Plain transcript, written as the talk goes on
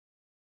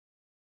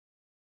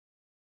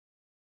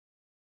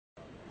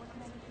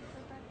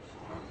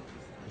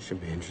Should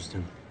be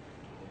interesting.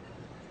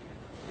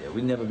 Yeah,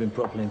 we've never been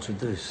properly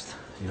introduced,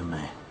 you and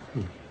me.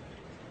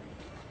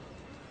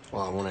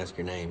 Well, I won't ask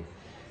your name.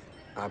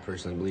 I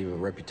personally believe a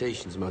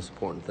reputation's the most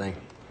important thing.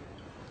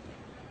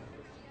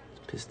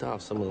 It's pissed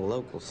off some of the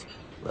locals.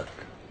 Look,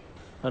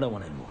 I don't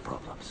want any more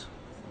problems.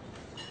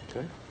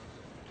 Okay.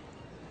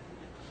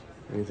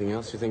 Anything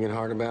else you're thinking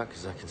hard about?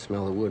 Because I can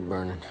smell the wood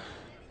burning.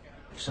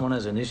 If someone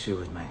has an issue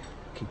with me,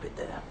 keep it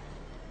there.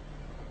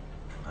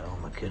 I don't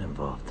want my kid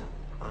involved.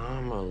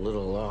 I'm a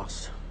little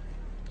lost.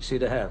 You see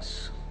the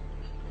house?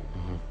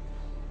 Mm-hmm.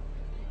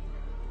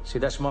 See,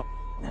 that's my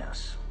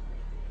house.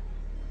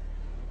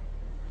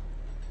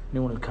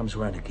 Anyone who comes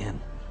around again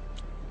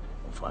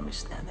will find me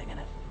standing in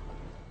it.